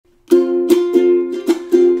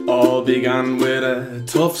all began with a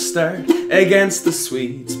tough start against the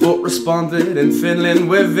Swedes, but responded in Finland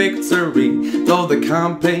with victory. Though the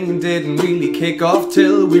campaign didn't really kick off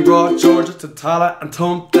till we brought Georgia to Tallaght and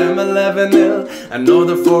thumped them 11-0.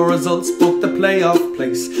 Another 4 results booked the playoff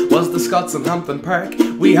place was the Scots in Hampden Park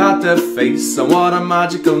we had to face. And what a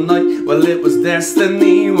magical night, well it was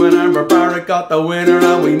destiny when Amber Barrett got the winner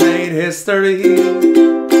and we made history.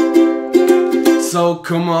 So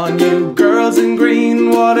come on you girls in green,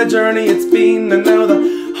 what a journey it's been, and now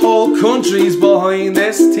the whole country's behind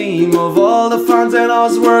this team. Of all the fans in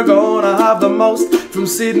Oz, we're gonna have the most, from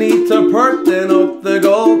Sydney to Perth and up the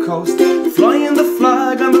Gold Coast, flying the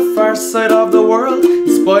flag on the far side of the world,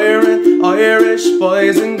 inspiring Irish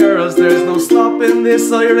boys and girls. There's no stopping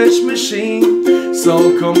this Irish machine.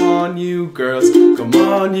 So come on you girls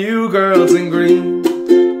in green.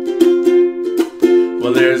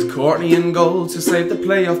 Well, there's Courtney in goal to save the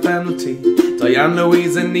playoff penalty, Diane,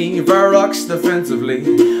 Louise and Eva rocks defensively,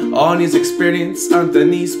 Ani's experience,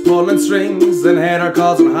 Anthony's pulling strings, and Heather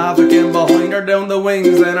causing havoc in behind her down the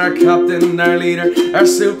wings. And our captain, our leader, our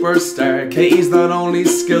superstar, Katie's not only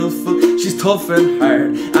skillful, she's tough and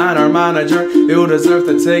hard. And our manager, who deserves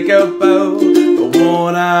to take a bow, the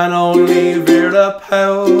one and only Vera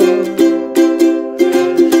Powell.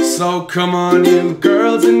 So come on you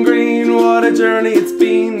girls in green, what a journey it's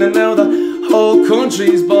been, and now the whole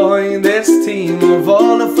country's behind this team. Of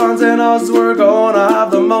all the fans in Oz, we're gonna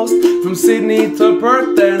have the most, from Sydney to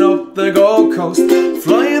Perth and up the Gold Coast,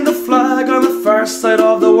 flying the flag on the far side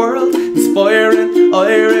of the world, inspiring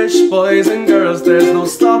Irish boys and girls. There's no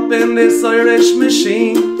stopping this Irish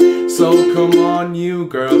machine. So come on you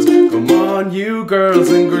girls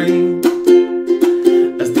in green.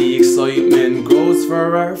 As the excitement grows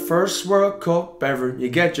for our first World Cup ever, you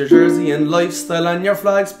get your jersey and lifestyle and your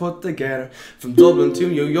flags put together. From Dublin to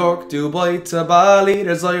New York, Dubai to Bali,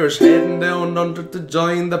 there's Irish heading down under to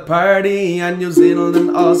join the party. And New Zealand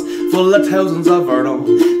and Oz, full of thousands of our own.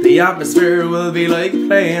 The atmosphere will be like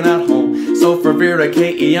playing at home. So for Vera,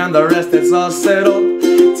 Katie and the rest, it's all set up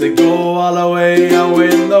to go all the way and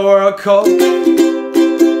win the World Cup.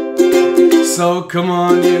 So come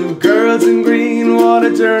on you girls in green, what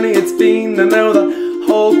a journey it's been, and now the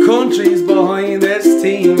whole country's behind this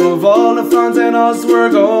team. Of all the fans in Oz,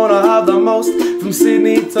 we're gonna have the most, from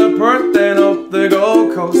Sydney to Perth and up the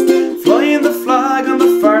Gold Coast, flying the flag on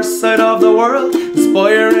the far side of the world,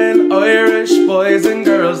 inspiring Irish boys and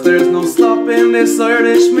girls. There's no stopping this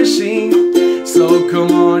Irish machine. So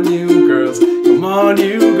come on you girls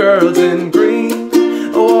in green.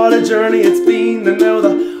 Oh, what a journey it's been, and now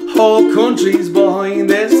the whole country's behind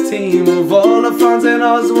this team. Of all the fans in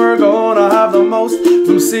Oz, we're gonna have the most,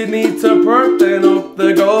 from Sydney to Perth and up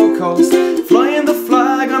the Gold Coast, flying the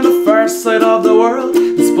flag on the far side of the world,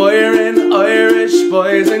 inspiring Irish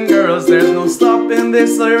boys and girls. There's no stopping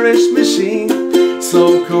this Irish machine.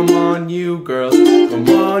 So come on you girls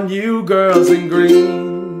in green.